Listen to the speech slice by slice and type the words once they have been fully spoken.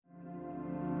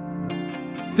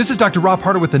This is Dr. Rob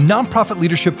Harder with the Nonprofit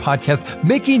Leadership Podcast,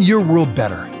 Making Your World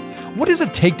Better. What does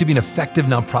it take to be an effective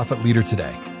nonprofit leader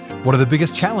today? What are the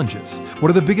biggest challenges?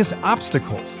 What are the biggest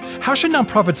obstacles? How should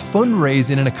nonprofits fundraise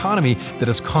in an economy that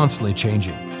is constantly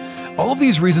changing? All of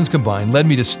these reasons combined led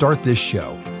me to start this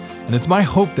show. And it's my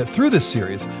hope that through this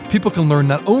series, people can learn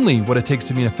not only what it takes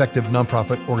to be an effective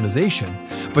nonprofit organization,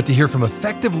 but to hear from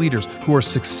effective leaders who are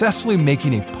successfully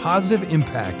making a positive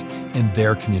impact in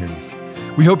their communities.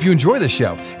 We hope you enjoy this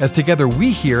show, as together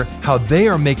we hear how they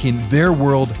are making their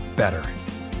world better.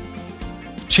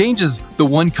 Change is the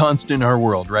one constant in our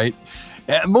world, right?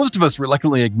 Most of us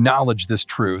reluctantly acknowledge this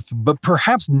truth, but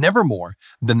perhaps never more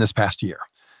than this past year.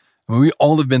 We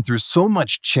all have been through so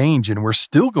much change, and we're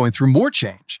still going through more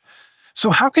change.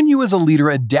 So how can you as a leader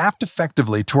adapt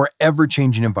effectively to our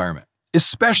ever-changing environment,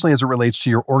 especially as it relates to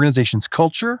your organization's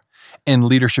culture and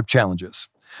leadership challenges?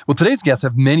 Well, today's guests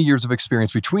have many years of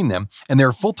experience between them, and they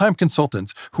are full-time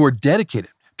consultants who are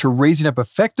dedicated to raising up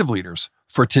effective leaders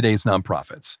for today's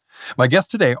nonprofits. My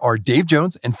guests today are Dave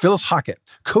Jones and Phyllis Hockett,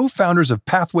 co-founders of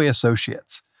Pathway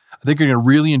Associates. I think you're going to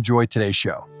really enjoy today's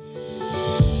show.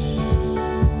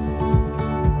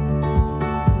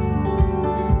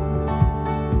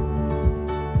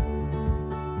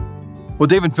 Well,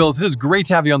 Dave and Phyllis, it is great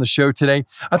to have you on the show today.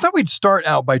 I thought we'd start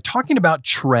out by talking about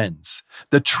trends,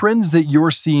 the trends that you're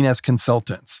seeing as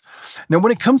consultants. Now,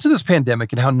 when it comes to this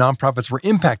pandemic and how nonprofits were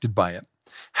impacted by it,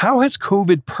 how has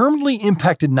COVID permanently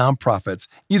impacted nonprofits,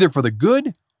 either for the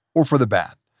good or for the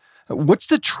bad? What's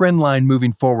the trend line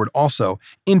moving forward also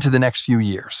into the next few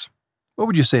years? What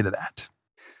would you say to that?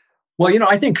 Well,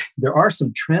 I think there are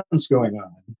some trends going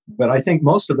on, but I think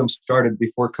most of them started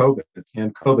before COVID,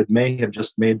 and COVID may have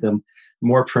just made them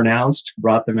more pronounced,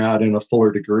 brought them out in a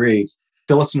fuller degree.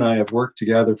 Phyllis and I have worked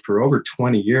together for over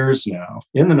 20 years now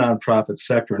in the nonprofit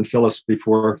sector, and Phyllis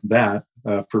before that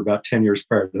for about 10 years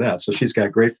prior to that. So she's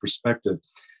got great perspective.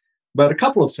 But a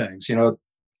couple of things,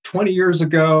 20 years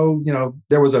ago,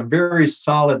 there was a very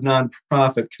solid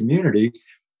nonprofit community,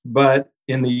 but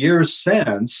in the years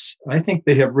since, I think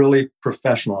they have really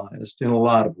professionalized in a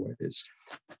lot of ways.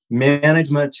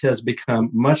 Management has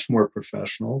become much more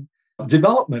professional.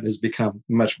 Development has become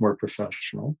much more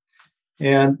professional.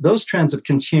 And those trends have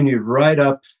continued right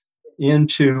up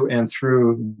into and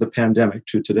through the pandemic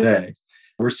to today.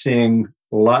 We're seeing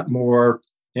a lot more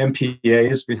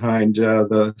MPAs behind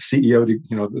the CEO,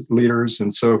 the leaders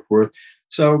and so forth.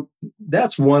 So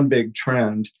that's one big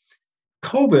trend.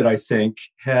 COVID, I think,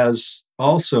 has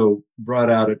also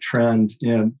brought out a trend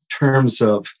in terms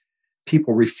of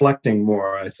people reflecting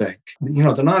more, I think. The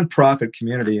nonprofit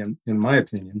community, in my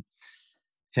opinion,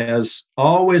 has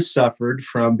always suffered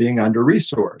from being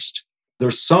under-resourced.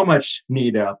 There's so much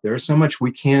need out there, so much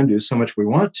we can do, so much we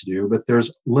want to do, but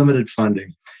there's limited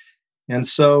funding. And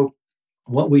so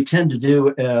what we tend to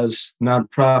do as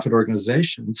nonprofit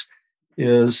organizations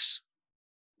is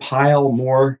pile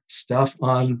more stuff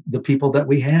on the people that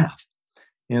we have.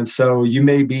 And so you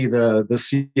may be the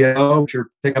CEO, but you're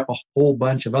pick up a whole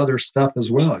bunch of other stuff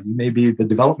as well. You may be the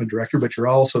development director, but you're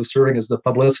also serving as the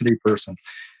publicity person.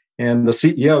 And the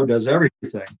CEO does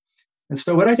everything. And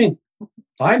so what I think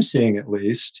I'm seeing, at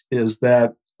least, is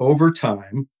that over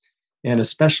time, and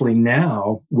especially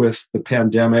now with the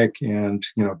pandemic and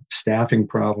staffing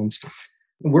problems,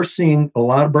 we're seeing a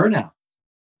lot of burnout.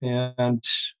 And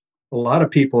a lot of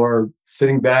people are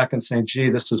sitting back and saying, gee,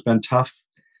 this has been tough.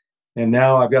 And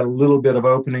now I've got a little bit of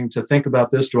opening to think about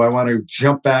this. Do I want to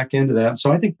jump back into that?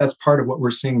 So I think that's part of what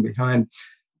we're seeing behind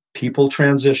people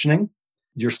transitioning.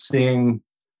 You're seeing,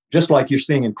 just like you're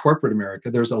seeing in corporate America,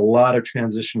 there's a lot of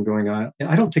transition going on.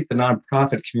 I don't think the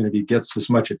nonprofit community gets as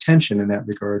much attention in that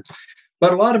regard.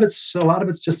 But a lot of it's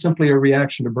just simply a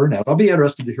reaction to burnout. I'll be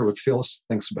interested to hear what Phyllis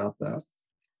thinks about that.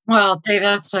 Well, Dave,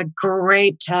 that's a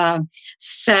great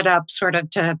setup, sort of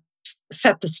to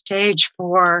set the stage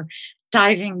for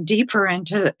diving deeper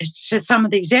into some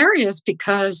of these areas,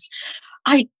 because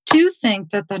I do think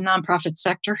that the nonprofit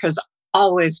sector has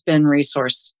always been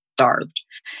resource starved.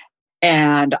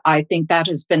 And I think that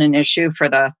has been an issue for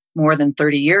the more than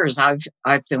 30 years I've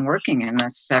been working in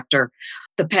this sector.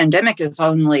 The pandemic has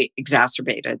only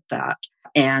exacerbated that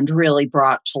and really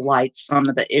brought to light some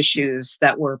of the issues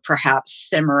that were perhaps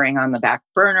simmering on the back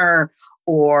burner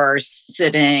or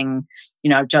sitting,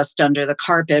 just under the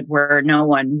carpet where no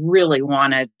one really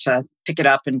wanted to pick it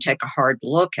up and take a hard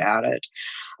look at it.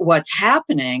 What's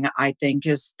happening, I think,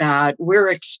 is that we're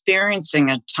experiencing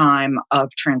a time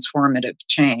of transformative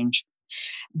change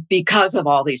because of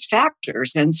all these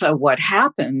factors. And so what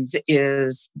happens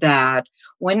is that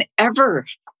whenever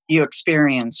you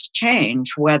experience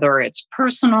change, whether it's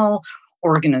personal,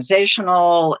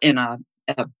 organizational, in a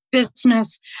a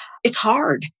business, it's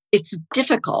hard. It's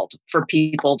difficult for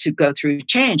people to go through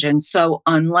change. And so,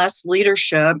 unless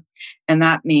leadership, and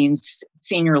that means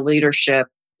senior leadership,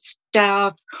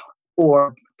 staff,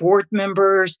 or board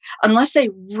members, unless they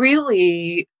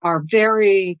really are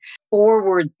very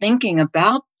forward thinking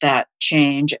about that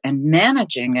change and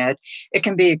managing it, it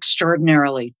can be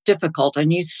extraordinarily difficult.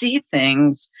 And you see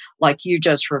things like you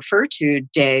just referred to,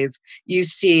 Dave. You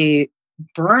see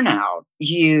burnout,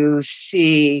 you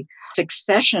see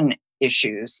succession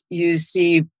issues, you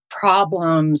see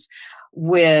problems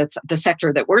with the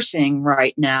sector that we're seeing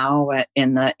right now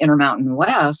in the Intermountain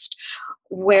West,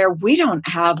 where we don't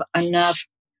have enough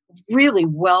really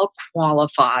well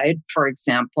qualified, for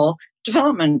example,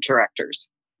 development directors.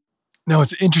 No,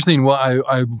 it's interesting. Well,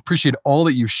 I appreciate all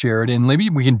that you've shared. And maybe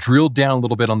we can drill down a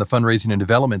little bit on the fundraising and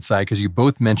development side, because you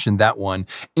both mentioned that one.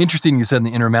 Interesting, you said in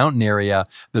the Intermountain area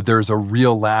that there's a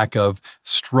real lack of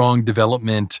strong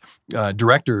development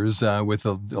directors with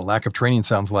a lack of training,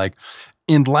 sounds like.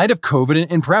 In light of COVID,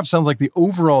 and perhaps sounds like the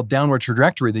overall downward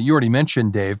trajectory that you already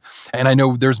mentioned, Dave, and I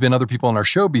know there's been other people on our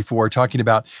show before talking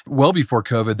about, well before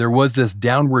COVID, there was this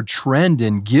downward trend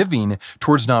in giving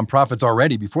towards nonprofits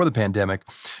already before the pandemic.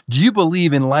 Do you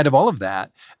believe, in light of all of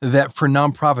that, that for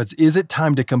nonprofits, is it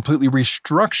time to completely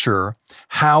restructure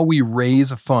how we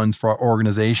raise funds for our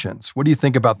organizations? What do you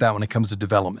think about that when it comes to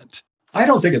development? I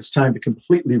don't think it's time to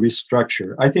completely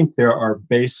restructure. I think there are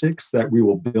basics that we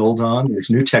will build on. There's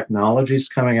new technologies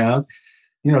coming out.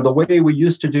 The way we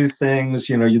used to do things,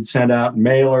 you'd send out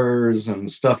mailers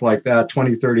and stuff like that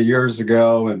 20, 30 years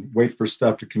ago and wait for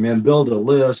stuff to come in, build a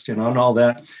list, and all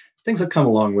that. Things have come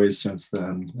a long ways since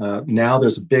then. Now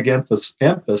there's a big emphasis,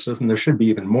 and there should be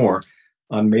even more,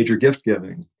 on major gift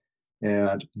giving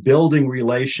and building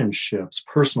relationships,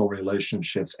 personal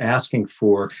relationships, asking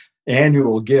for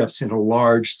annual gifts in a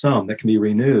large sum that can be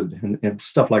renewed and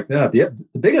stuff like that. The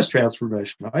biggest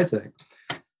transformation, I think,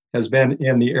 has been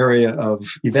in the area of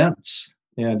events.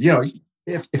 And,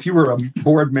 if you were a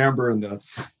board member and the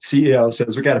CEO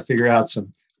says, we got to figure out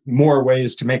some more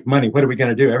ways to make money, what are we going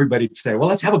to do? Everybody would say, well,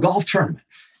 let's have a golf tournament,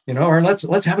 or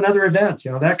let's have another event,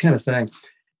 that kind of thing.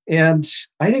 And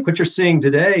I think what you're seeing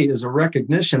today is a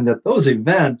recognition that those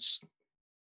events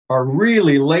are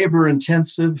really labor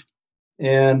intensive,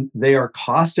 and they are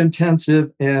cost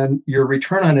intensive, and your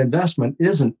return on investment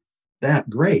isn't that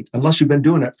great unless you've been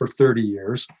doing it for 30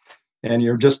 years and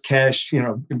you're just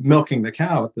milking the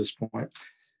cow at this point.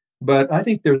 But I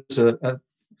think there's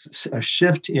a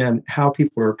shift in how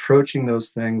people are approaching those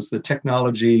things, the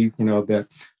technology, that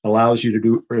allows you to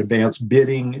do advanced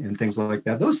bidding and things like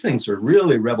that. Those things are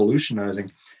really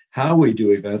revolutionizing how we do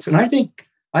events. And I think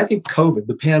COVID,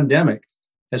 the pandemic,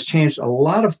 has changed a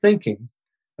lot of thinking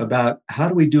about how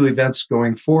do we do events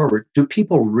going forward. Do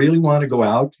people really want to go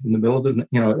out in the middle of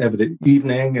the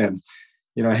evening and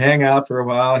hang out for a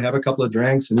while, have a couple of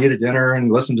drinks and eat a dinner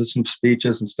and listen to some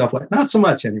speeches and stuff like that? Not so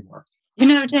much anymore.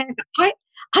 Dave,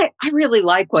 I really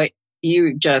like what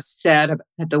you just said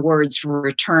about the words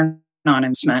return on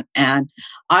investment. And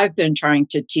I've been trying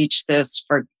to teach this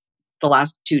for the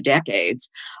last 2 decades,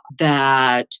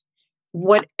 that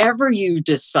whatever you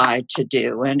decide to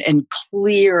do, and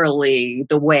clearly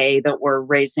the way that we're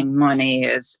raising money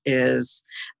is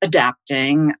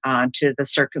adapting to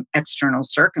the external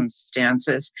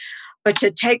circumstances, but to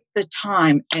take the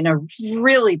time in a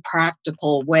really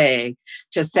practical way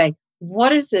to say, what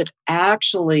does it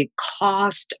actually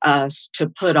cost us to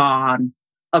put on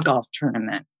a golf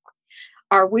tournament?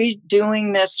 Are we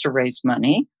doing this to raise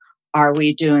money? Are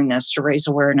we doing this to raise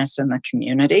awareness in the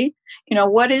community?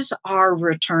 What is our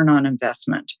return on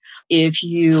investment? If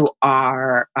you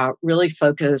are really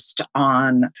focused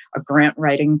on a grant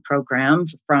writing program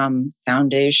from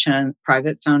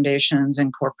private foundations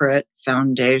and corporate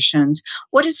foundations,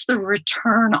 what is the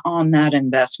return on that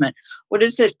investment? What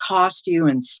does it cost you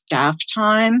in staff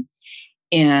time,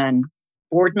 in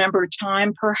board member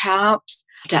time, perhaps,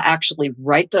 to actually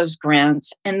write those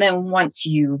grants? And then once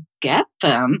you get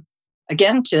them,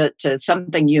 again, to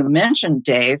something you mentioned,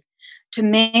 Dave, to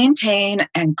maintain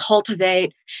and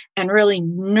cultivate and really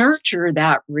nurture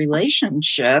that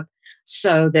relationship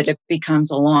so that it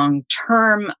becomes a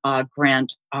long-term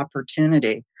grant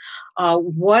opportunity.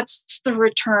 What's the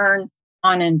return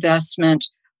on investment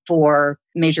for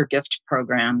major gift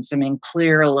programs? I mean,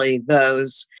 clearly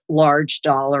those large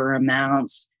dollar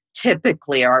amounts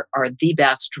typically are the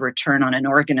best return on an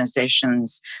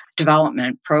organization's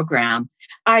development program.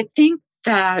 I think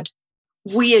that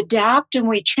we adapt and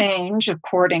we change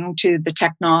according to the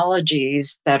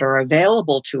technologies that are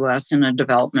available to us in a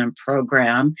development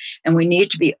program, and we need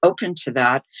to be open to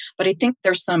that. But I think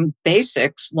there's some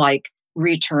basics like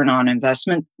return on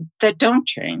investment that don't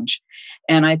change.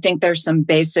 And I think there's some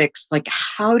basics like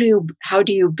how do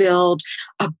you build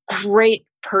a great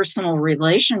personal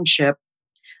relationship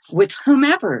with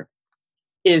whomever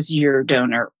is your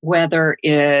donor, whether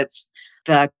it's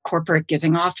the corporate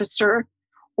giving officer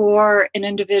or an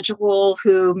individual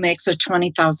who makes a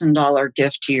 $20,000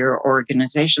 gift to your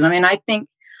organization. I mean, I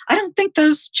don't think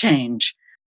those change.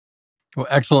 Well,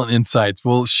 excellent insights.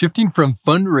 Well, shifting from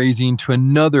fundraising to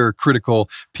another critical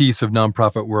piece of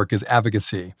nonprofit work is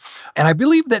advocacy. And I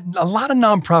believe that a lot of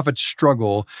nonprofits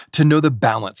struggle to know the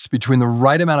balance between the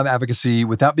right amount of advocacy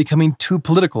without becoming too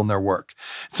political in their work.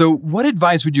 So what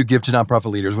advice would you give to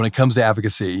nonprofit leaders when it comes to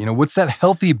advocacy? What's that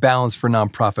healthy balance for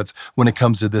nonprofits when it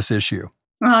comes to this issue?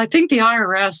 Well, I think the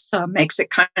IRS makes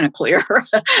it kind of clear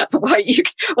what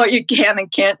you can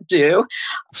and can't do.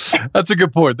 That's a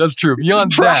good point. That's true.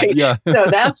 Beyond right. that, yeah. So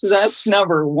that's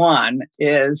number one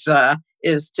is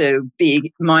to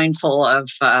be mindful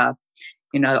of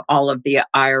all of the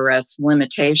IRS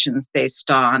limitations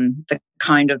based on the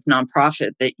kind of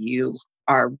nonprofit that you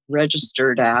are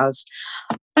registered as.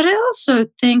 But I also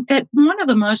think that one of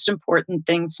the most important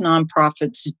things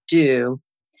nonprofits do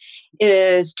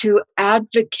is to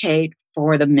advocate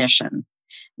for the mission.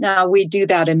 Now, we do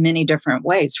that in many different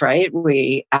ways, right?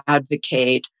 We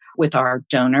advocate with our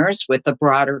donors, with the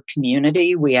broader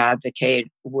community. We advocate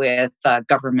with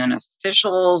government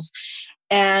officials.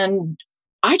 And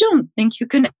I don't think you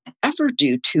can ever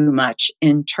do too much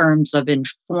in terms of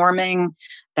informing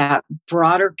that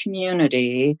broader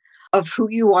community of who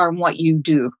you are and what you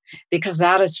do, because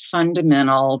that is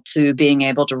fundamental to being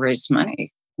able to raise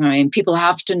money. I mean, people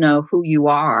have to know who you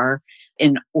are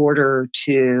in order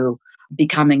to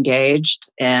become engaged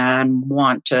and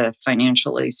want to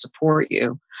financially support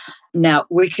you. Now,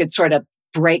 we could sort of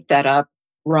break that up,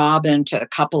 Rob, into a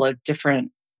couple of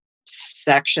different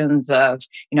sections of,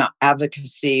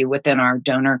 advocacy within our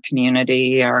donor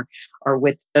community or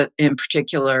with, in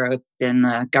particular, in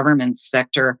the government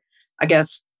sector. I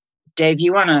guess, Dave,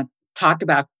 you want to talk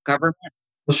about government?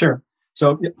 Well, sure.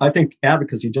 So I think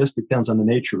advocacy just depends on the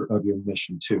nature of your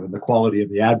mission too. And the quality of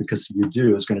the advocacy you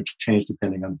do is going to change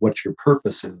depending on what your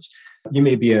purpose is. You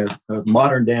may be a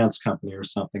modern dance company or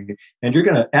something, and you're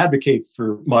going to advocate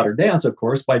for modern dance, of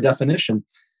course, by definition,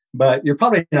 but you're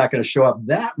probably not going to show up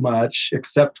that much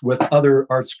except with other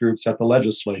arts groups at the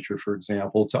legislature, for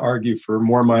example, to argue for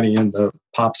more money in the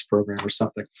POPs program or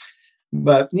something.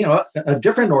 But, a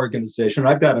different organization,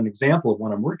 I've got an example of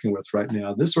one I'm working with right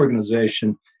now. This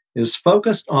organization is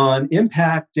focused on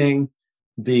impacting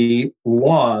the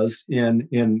laws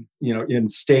in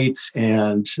states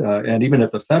and even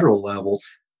at the federal level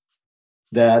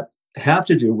that have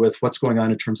to do with what's going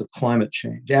on in terms of climate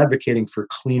change, advocating for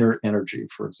cleaner energy,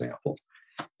 for example.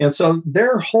 And so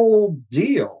their whole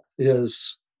deal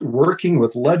is working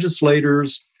with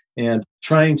legislators and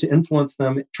trying to influence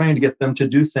them, trying to get them to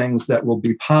do things that will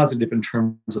be positive in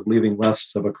terms of leaving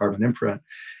less of a carbon imprint.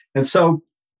 And so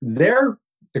they're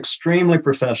extremely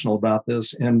professional about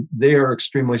this, and they are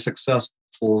extremely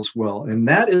successful as well. And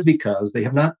that is because they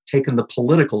have not taken the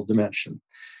political dimension.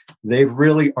 They've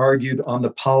really argued on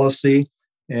the policy,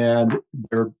 and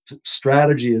their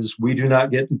strategy is we do not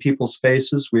get in people's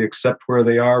faces. We accept where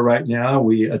they are right now.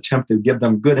 We attempt to give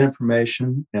them good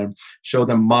information and show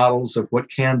them models of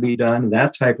what can be done,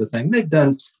 that type of thing. They've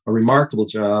done a remarkable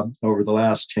job over the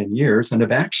last 10 years and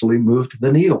have actually moved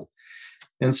the needle.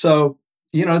 And so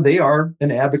they are an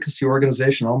advocacy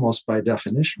organization almost by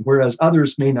definition, whereas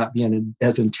others may not be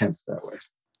as intense that way.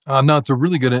 No, it's a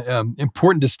really good,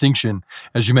 important distinction.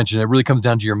 As you mentioned, it really comes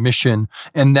down to your mission.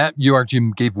 And that you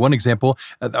actually gave one example.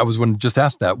 I was going to just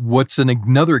ask that. What's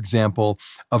another example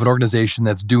of an organization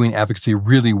that's doing advocacy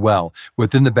really well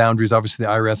within the boundaries? Obviously,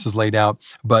 the IRS has laid out,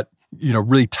 but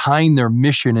really tying their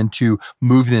mission into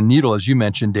moving the needle, as you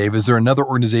mentioned, Dave. Is there another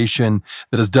organization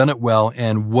that has done it well,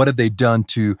 and what have they done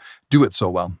to do it so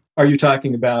well? Are you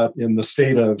talking about in the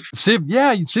state of... State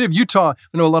of Utah.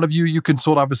 I know a lot of you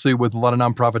consult, obviously, with a lot of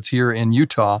nonprofits here in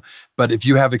Utah, but if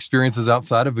you have experiences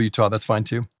outside of Utah, that's fine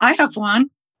too. I have one.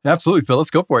 Absolutely, Phil.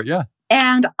 Let's go for it. Yeah.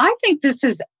 And I think this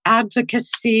is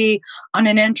advocacy on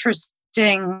an interesting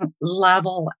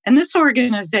level. And this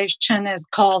organization is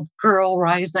called Girl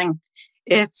Rising.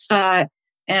 It's an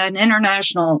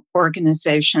international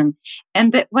organization.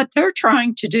 And what they're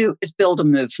trying to do is build a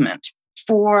movement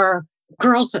for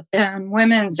girls and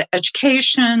women's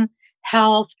education,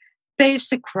 health,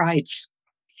 basic rights.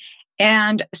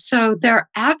 And so their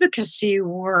advocacy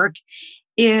work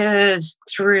is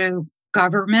through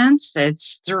governments,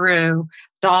 it's through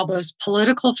all those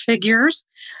political figures,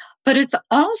 but it's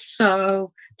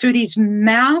also through these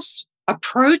mass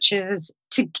approaches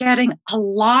to getting a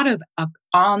lot of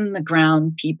on the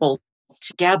ground people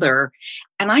together.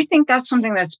 And I think that's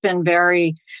something that's been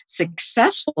very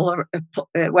successful,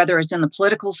 whether it's in the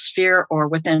political sphere or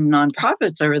within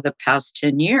nonprofits over the past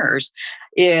 10 years,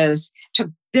 is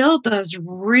to build those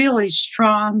really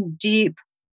strong, deep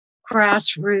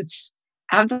grassroots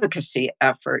advocacy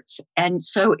efforts. And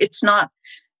so it's not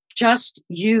just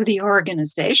you, the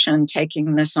organization,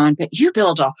 taking this on, but you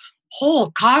build a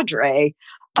whole cadre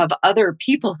of other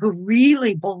people who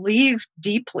really believe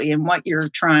deeply in what you're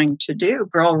trying to do.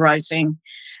 Girl Rising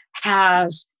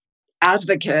has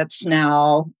advocates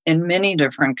now in many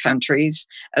different countries,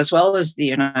 as well as the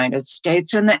United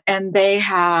States. And they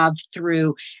have,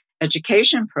 through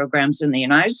education programs in the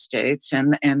United States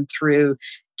and through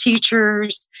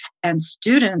teachers and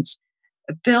students,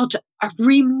 built a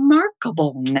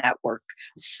remarkable network.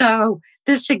 So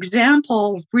this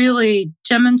example really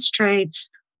demonstrates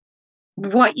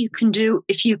what you can do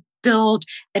if you build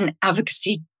an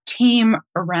advocacy team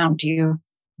around you.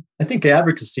 I think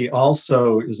advocacy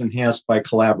also is enhanced by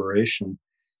collaboration.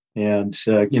 And,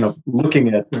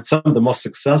 looking at some of the most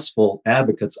successful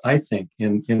advocates, I think,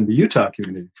 in the Utah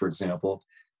community, for example,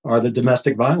 are the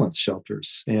domestic violence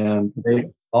shelters. And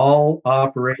they all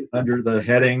operate under the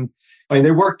heading,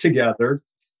 they work together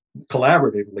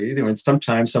collaboratively. And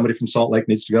sometimes somebody from Salt Lake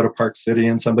needs to go to Park City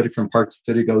and somebody from Park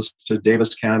City goes to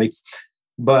Davis County.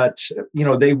 But,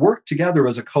 they work together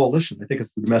as a coalition. I think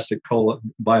it's the Domestic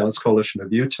Violence Coalition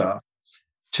of Utah,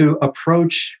 to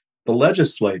approach the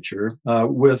legislature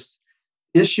with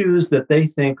issues that they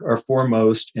think are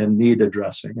foremost and need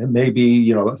addressing. It may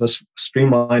be, a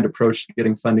streamlined approach to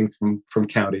getting funding from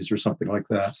counties or something like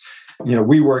that.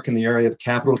 We work in the area of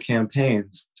capital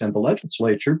campaigns, and the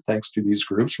legislature, thanks to these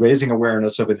groups, raising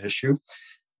awareness of an issue,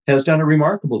 has done a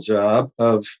remarkable job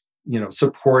of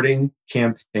supporting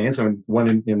campaigns.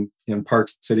 One in Park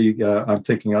City I'm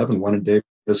thinking of, and one in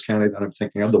Davis County that I'm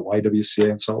thinking of, the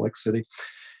YWCA in Salt Lake City.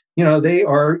 They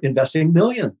are investing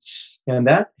millions, and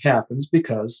that happens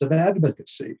because of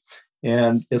advocacy.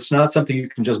 And it's not something you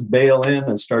can just bail in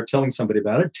and start telling somebody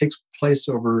about. It takes place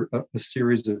over a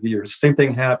series of years. Same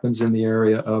thing happens in the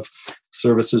area of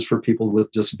services for people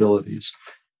with disabilities.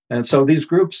 And so these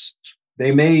groups,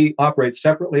 they may operate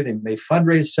separately, they may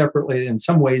fundraise separately. In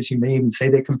some ways, you may even say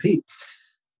they compete.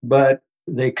 But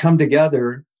they come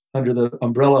together under the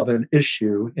umbrella of an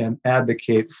issue and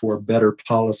advocate for better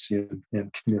policy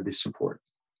and community support.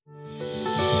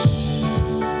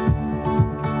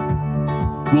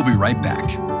 We'll be right back.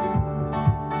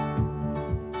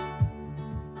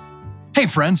 Hey,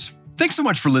 friends. Thanks so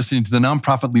much for listening to the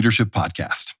Nonprofit Leadership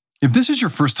Podcast. If this is your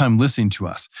first time listening to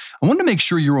us, I want to make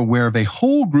sure you're aware of a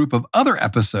whole group of other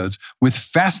episodes with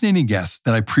fascinating guests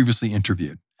that I previously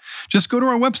interviewed. Just go to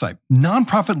our website,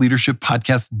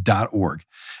 nonprofitleadershippodcast.org.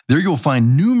 There you'll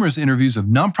find numerous interviews of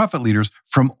nonprofit leaders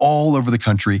from all over the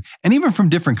country and even from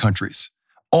different countries,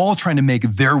 all trying to make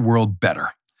their world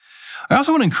better. I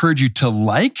also want to encourage you to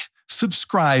like,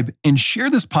 subscribe, and share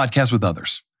this podcast with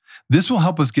others. This will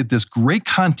help us get this great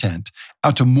content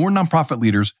out to more nonprofit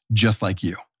leaders just like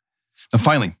you. Now,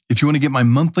 finally, if you want to get my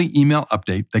monthly email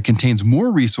update that contains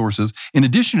more resources in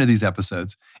addition to these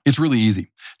episodes, it's really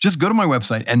easy. Just go to my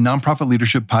website at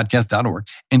nonprofitleadershippodcast.org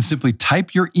and simply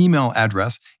type your email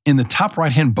address in the top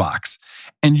right-hand box,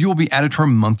 and you'll be added to our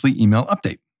monthly email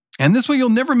update. And this way, you'll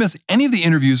never miss any of the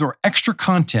interviews or extra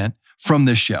content from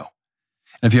this show.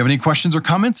 And if you have any questions or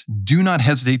comments, do not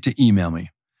hesitate to email me.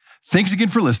 Thanks again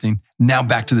for listening. Now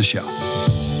back to the show.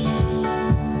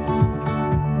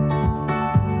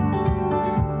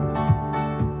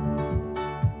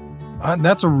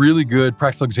 That's a really good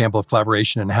practical example of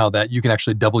collaboration and how that you can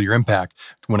actually double your impact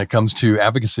when it comes to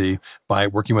advocacy by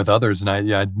working with others. And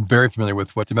I'm very familiar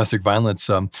with what domestic violence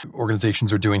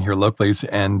organizations are doing here locally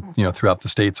and throughout the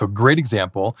state. So great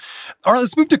example. All right,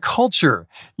 let's move to culture.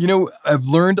 I've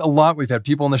learned a lot. We've had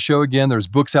people on the show again. There's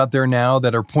books out there now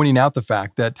that are pointing out the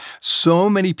fact that so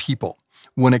many people,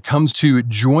 when it comes to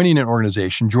joining an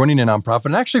organization, joining a nonprofit,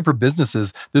 and actually for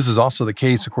businesses, this is also the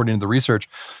case according to the research,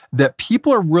 that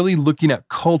people are really looking at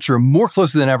culture more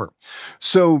closely than ever.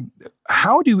 So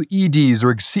how do EDs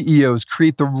or CEOs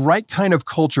create the right kind of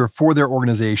culture for their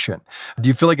organization? Do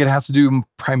you feel like it has to do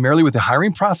primarily with the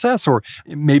hiring process, or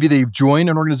maybe they've joined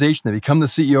an organization, they become the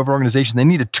CEO of an organization, they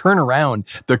need to turn around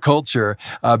the culture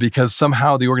because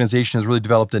somehow the organization has really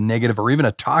developed a negative or even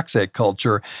a toxic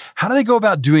culture? How do they go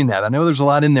about doing that? I know there's a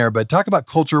lot in there, but talk about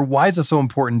culture. Why is it so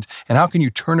important? And how can you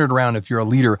turn it around if you're a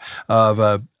leader of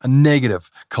a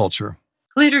negative culture?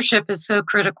 Leadership is so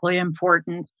critically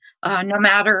important, no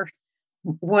matter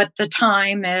what the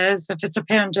time is, if it's a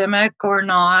pandemic or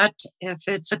not, if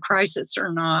it's a crisis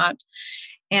or not.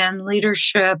 And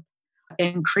leadership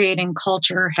in creating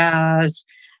culture has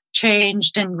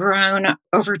changed and grown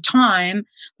over time.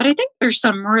 But I think there's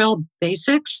some real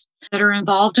basics that are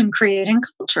involved in creating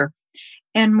culture.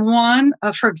 And one,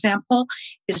 for example,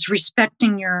 is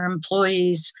respecting your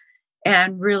employees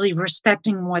and really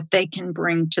respecting what they can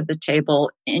bring to the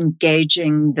table,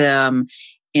 engaging them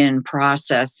in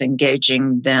process,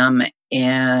 engaging them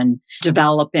in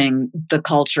developing the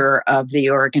culture of the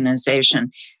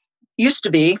organization. Used to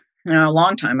be, a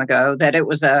long time ago, that it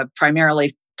was a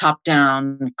primarily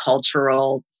top-down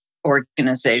cultural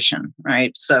organization,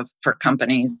 right? So for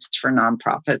companies, for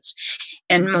nonprofits.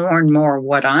 And more,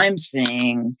 what I'm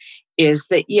seeing is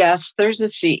that, yes, there's a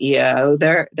CEO,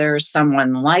 there's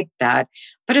someone like that,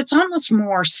 but it's almost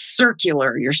more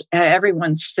circular.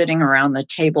 Everyone's sitting around the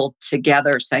table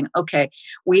together saying, okay,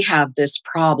 we have this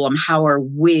problem. How are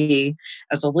we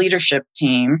as a leadership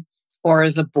team or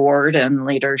as a board and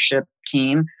leadership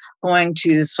team going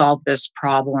to solve this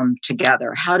problem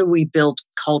together? How do we build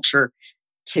culture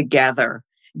together,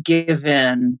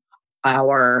 given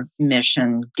our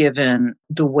mission, given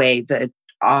the way that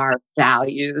our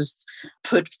values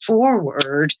put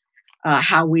forward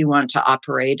how we want to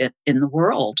operate it in the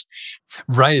world?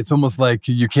 Right. It's almost like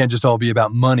you can't just all be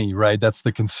about money, right? That's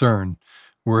the concern.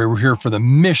 We're here for the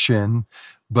mission,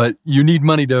 but you need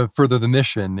money to further the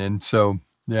mission. And so,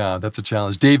 yeah, that's a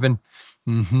challenge. Dave,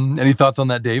 any thoughts on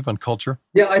that, Dave, on culture?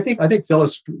 Yeah, I think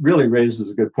Phyllis really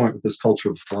raises a good point with this culture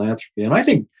of philanthropy. And I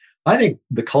think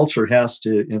the culture has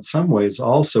to, in some ways,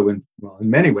 also in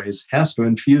many ways, has to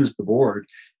infuse the board,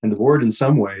 and the board, in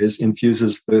some ways,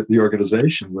 infuses the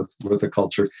organization with the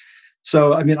culture.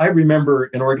 So, I mean, I remember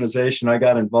an organization I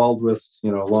got involved with, a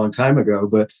long time ago,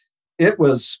 but it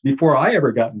was before I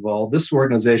ever got involved. This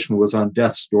organization was on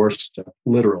death's doorstep,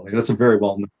 literally. That's a very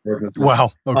well-known organization. Wow.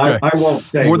 Okay. I won't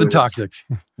say more than toxic,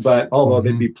 but although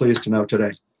they'd be pleased to know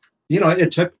today,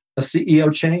 it took a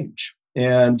CEO change.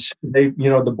 And they,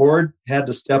 the board had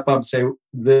to step up and say,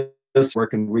 this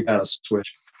work and we got to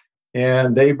switch.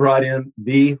 And they brought in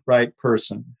the right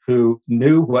person who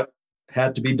knew what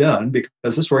had to be done,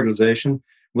 because this organization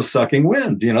was sucking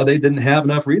wind. They didn't have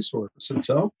enough resources. And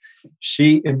so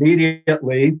she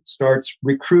immediately starts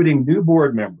recruiting new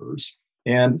board members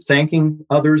and thanking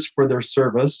others for their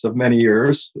service of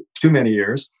too many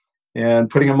years, and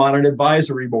putting them on an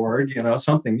advisory board,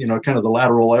 something, kind of the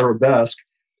lateral arabesque,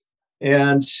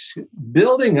 and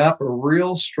building up a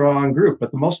real strong group.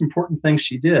 But the most important thing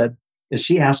she did is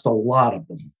she asked a lot of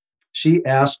them. She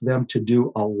asked them to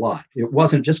do a lot. It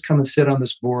wasn't just come and sit on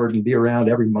this board and be around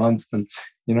every month and,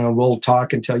 we'll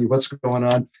talk and tell you what's going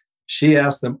on. She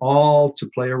asked them all to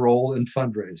play a role in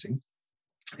fundraising.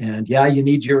 And yeah, you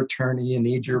need your attorney, you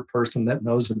need your person that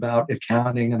knows about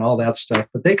accounting and all that stuff,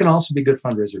 but they can also be good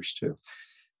fundraisers too.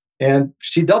 And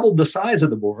she doubled the size of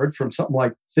the board from something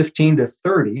like 15 to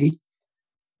 30.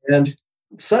 And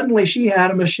suddenly she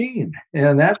had a machine.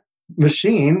 And that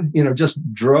machine,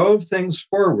 just drove things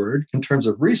forward in terms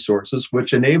of resources,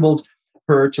 which enabled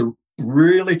her to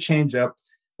really change up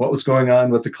what was going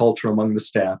on with the culture among the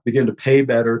staff, begin to pay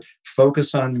better,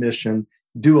 focus on mission,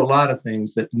 do a lot of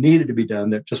things that needed to be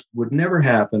done that just would never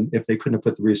happen if they couldn't have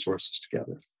put the resources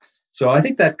together. So I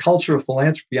think that culture of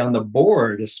philanthropy on the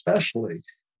board especially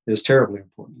is terribly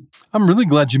important. I'm really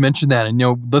glad you mentioned that.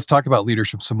 And, let's talk about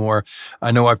leadership some more.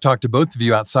 I know I've talked to both of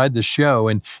you outside this show,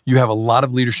 and you have a lot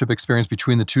of leadership experience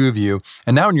between the two of you.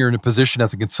 And now when you're in a position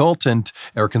as a consultant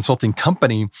or a consulting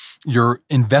company, you're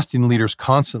investing in leaders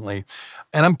constantly.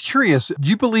 And I'm curious, do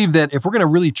you believe that if we're going to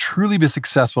really truly be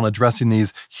successful in addressing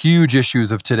these huge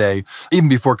issues of today, even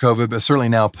before COVID, but certainly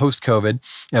now post-COVID,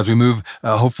 as we move,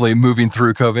 hopefully moving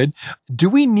through COVID,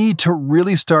 do we need to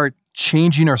really start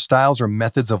changing our styles or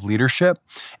methods of leadership?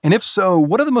 And if so,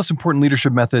 what are the most important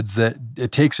leadership methods that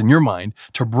it takes in your mind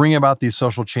to bring about these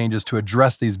social changes to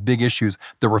address these big issues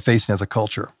that we're facing as a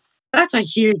culture? That's a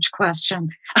huge question.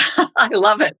 I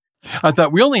love it. I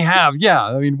thought we only have,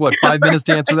 5 minutes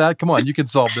to answer that? Come on, you can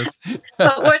solve this.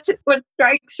 But what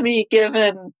strikes me,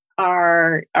 given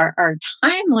our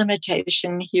time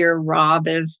limitation here, Rob,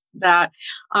 is that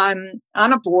I'm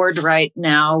on a board right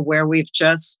now where we've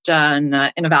just done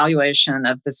an evaluation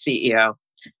of the CEO.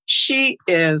 She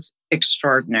is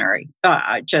extraordinary,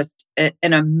 just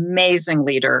an amazing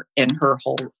leader in her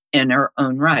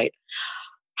own right.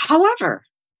 However,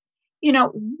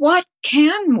 what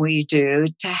can we do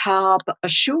to help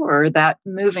assure that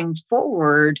moving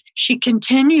forward, she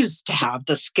continues to have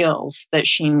the skills that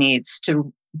she needs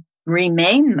to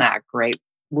remain that great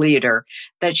leader,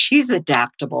 that she's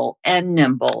adaptable and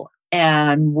nimble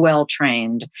and well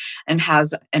trained and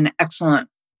has an excellent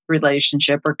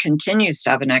relationship or continues to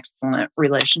have an excellent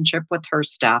relationship with her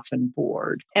staff and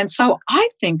board. And so I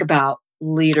think about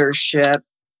leadership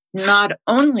not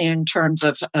only in terms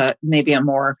of maybe a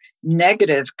more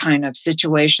negative kind of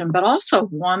situation, but also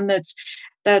one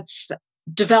that's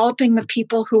developing the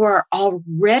people who are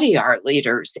already our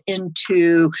leaders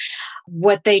into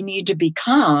what they need to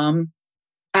become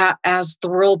as the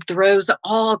world throws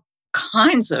all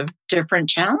kinds of different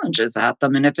challenges at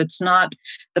them. And if it's not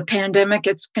the pandemic,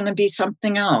 it's going to be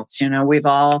something else. We've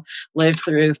all lived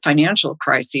through financial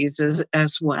crises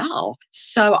as well.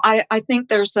 So I think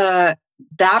there's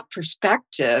that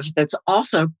perspective that's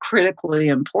also critically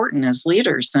important as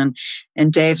leaders.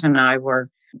 And Dave and I were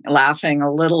laughing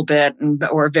a little bit and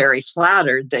we're very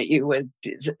flattered that you would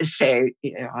say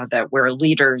that we're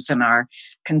leaders in our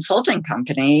consulting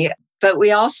company. But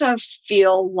we also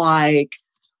feel like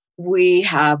we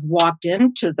have walked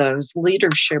into those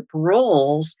leadership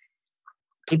roles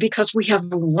because we have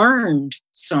learned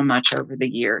so much over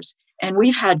the years. And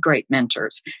we've had great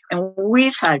mentors and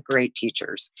we've had great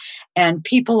teachers and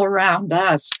people around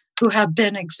us who have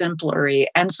been exemplary.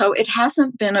 And so it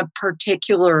hasn't been a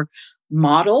particular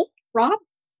model, Rob,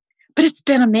 but it's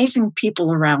been amazing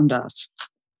people around us.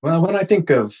 Well, when I think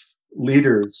of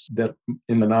leaders that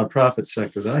in the nonprofit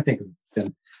sector that I think have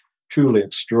been truly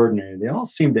extraordinary, they all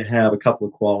seem to have a couple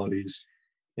of qualities.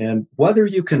 And whether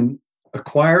you can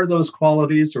acquire those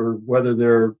qualities or whether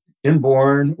they're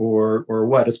inborn or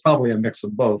what, it's probably a mix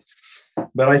of both.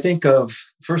 But I think of,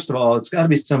 first of all, it's got to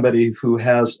be somebody who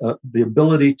has the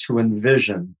ability to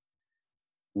envision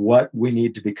what we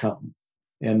need to become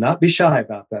and not be shy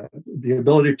about that. The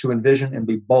ability to envision and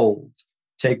be bold,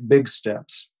 take big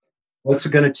steps. What's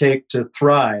it going to take to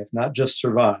thrive, not just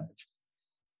survive?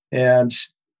 And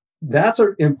that's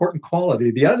an important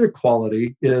quality. The other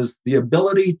quality is the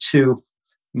ability to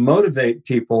motivate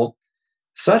people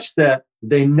such that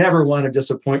they never want to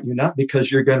disappoint you, not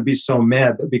because you're going to be so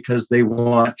mad, but because they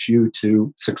want you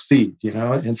to succeed,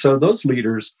 And so those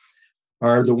leaders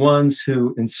are the ones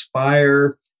who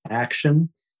inspire action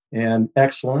and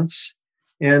excellence.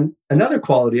 And another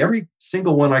quality, every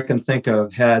single one I can think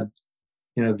of had,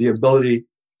 the ability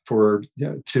to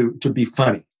be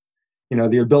funny,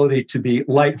 the ability to be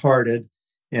lighthearted.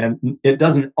 And it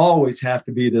doesn't always have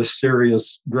to be this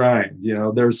serious grind.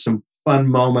 There's some fun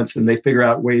moments and they figure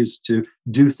out ways to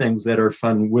do things that are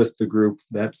fun with the group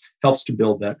that helps to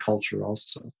build that culture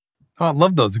also. Oh, I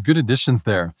love those. Good additions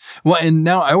there. Well, and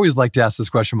now I always like to ask this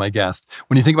question, my guest.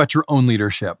 When you think about your own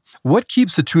leadership, what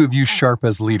keeps the two of you sharp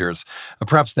as leaders?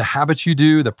 Perhaps the habits you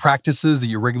do, the practices that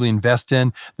you regularly invest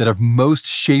in that have most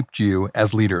shaped you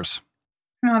as leaders?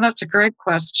 Oh, that's a great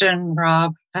question,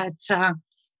 Rob. Think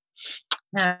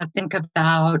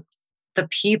about the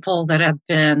people that have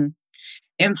been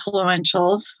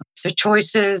influential, the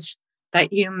choices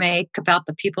that you make about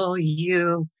the people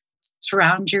you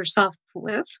surround yourself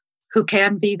with, who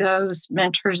can be those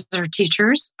mentors or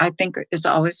teachers, I think is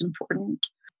always important.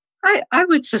 I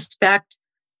would suspect,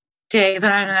 Dave,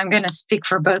 and I'm going to speak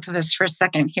for both of us for a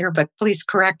second here, but please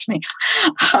correct me,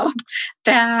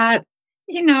 that,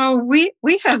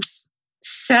 we have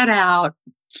set out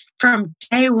from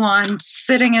day one,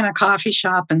 sitting in a coffee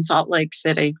shop in Salt Lake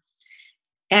City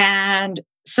and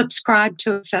subscribed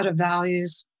to a set of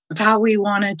values of how we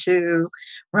wanted to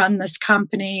run this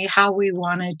company, how we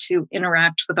wanted to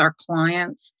interact with our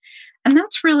clients. And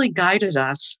that's really guided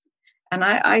us. And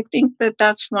I think that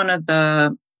that's one of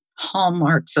the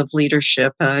hallmarks of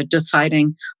leadership,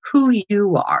 deciding who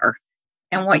you are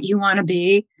and what you want to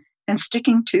be and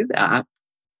sticking to that.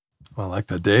 Well, I like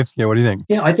that, Dave. Yeah, what do you think?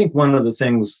 Yeah, I think one of the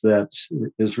things that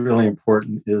is really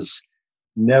important is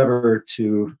never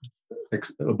to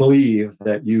believe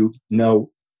that you know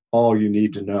all you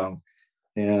need to know,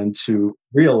 and to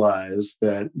realize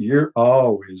that you're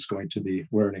always going to be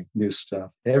learning new stuff.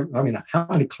 How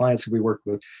many clients have we worked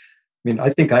with? I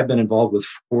think I've been involved with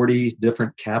 40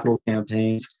 different capital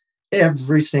campaigns.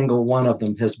 Every single one of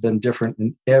them has been different,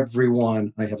 and every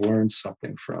one I have learned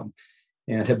something from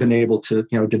and have been able to,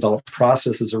 develop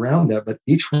processes around that. But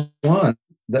each one,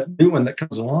 that new one that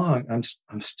comes along, I'm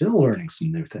still learning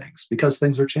some new things because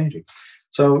things are changing.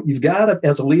 So you've got to,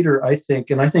 as a leader, I think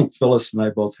Phyllis and I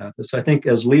both have this, I think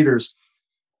as leaders,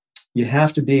 you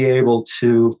have to be able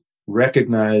to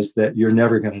recognize that you're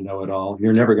never going to know it all.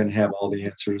 You're never going to have all the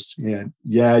answers. And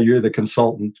yeah, you're the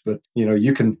consultant, but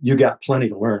you got plenty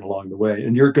to learn along the way,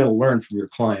 and you're going to learn from your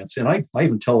clients. And I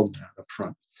even tell them that up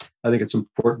front. I think it's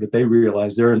important that they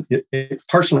realize they're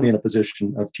partially in a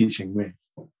position of teaching me.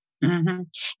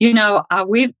 Mm-hmm.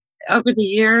 We've, over the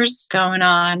years, going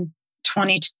on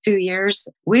 22 years,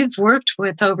 we've worked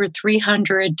with over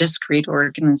 300 discrete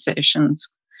organizations.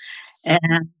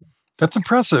 And that's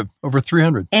impressive. Over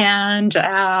 300. And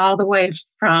all the way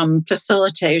from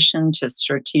facilitation to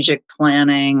strategic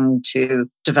planning to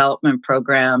development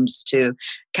programs to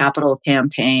capital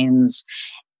campaigns.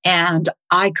 And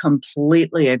I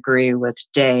completely agree with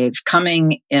Dave.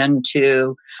 Coming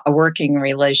into a working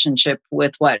relationship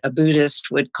with what a Buddhist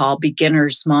would call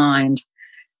beginner's mind,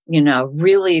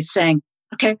 really saying,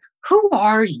 okay, who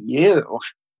are you?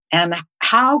 And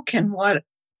how can what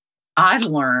I've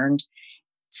learned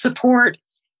support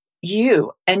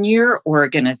you and your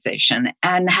organization,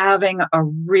 and having a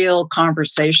real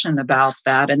conversation about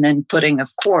that, and then putting,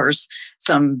 of course,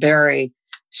 some very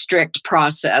strict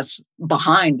process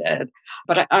behind it.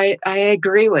 But I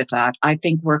agree with that. I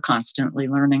think we're constantly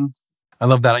learning. I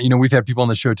love that. We've had people on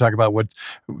the show talk about what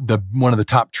one of the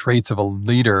top traits of a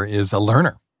leader is: a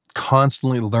learner.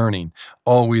 Constantly learning,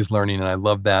 always learning. And I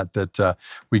love that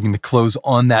we can close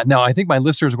on that. Now, I think my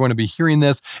listeners are going to be hearing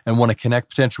this and want to connect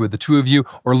potentially with the two of you,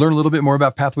 or learn a little bit more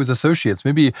about Pathways Associates.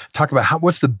 Maybe talk about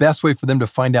what's the best way for them to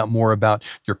find out more about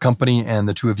your company and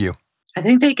the two of you. I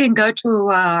think they can go to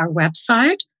our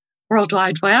website,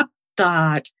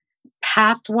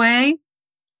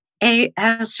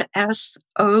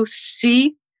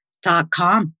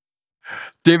 worldwideweb.pathwayassoc.com.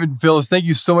 David and Phyllis, thank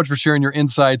you so much for sharing your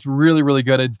insights. Really, really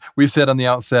good. We said on the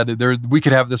outset, we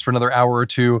could have this for another hour or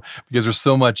two, because there's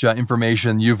so much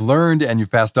information you've learned and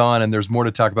you've passed on, and there's more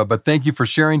to talk about. But thank you for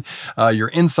sharing your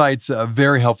insights.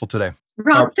 Very helpful today.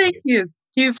 Rob, thank you.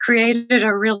 You've created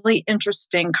a really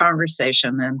interesting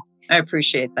conversation, and I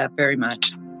appreciate that very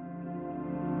much.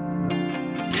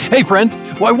 Hey friends,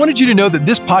 well, I wanted you to know that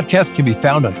this podcast can be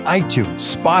found on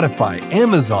iTunes, Spotify,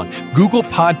 Amazon, Google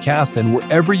Podcasts, and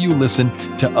wherever you listen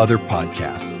to other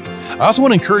podcasts. I also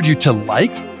want to encourage you to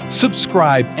like,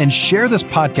 subscribe, and share this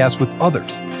podcast with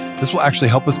others. This will actually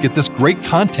help us get this great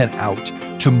content out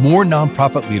to more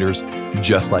nonprofit leaders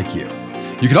just like you.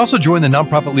 You can also join the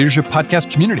Nonprofit Leadership Podcast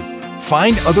community.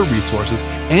 Find other resources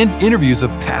and interviews of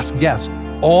past guests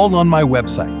all on my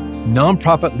website,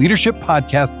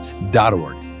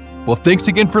 nonprofitleadershippodcast.org. Well, thanks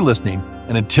again for listening,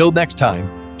 and until next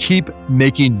time, keep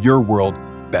making your world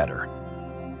better.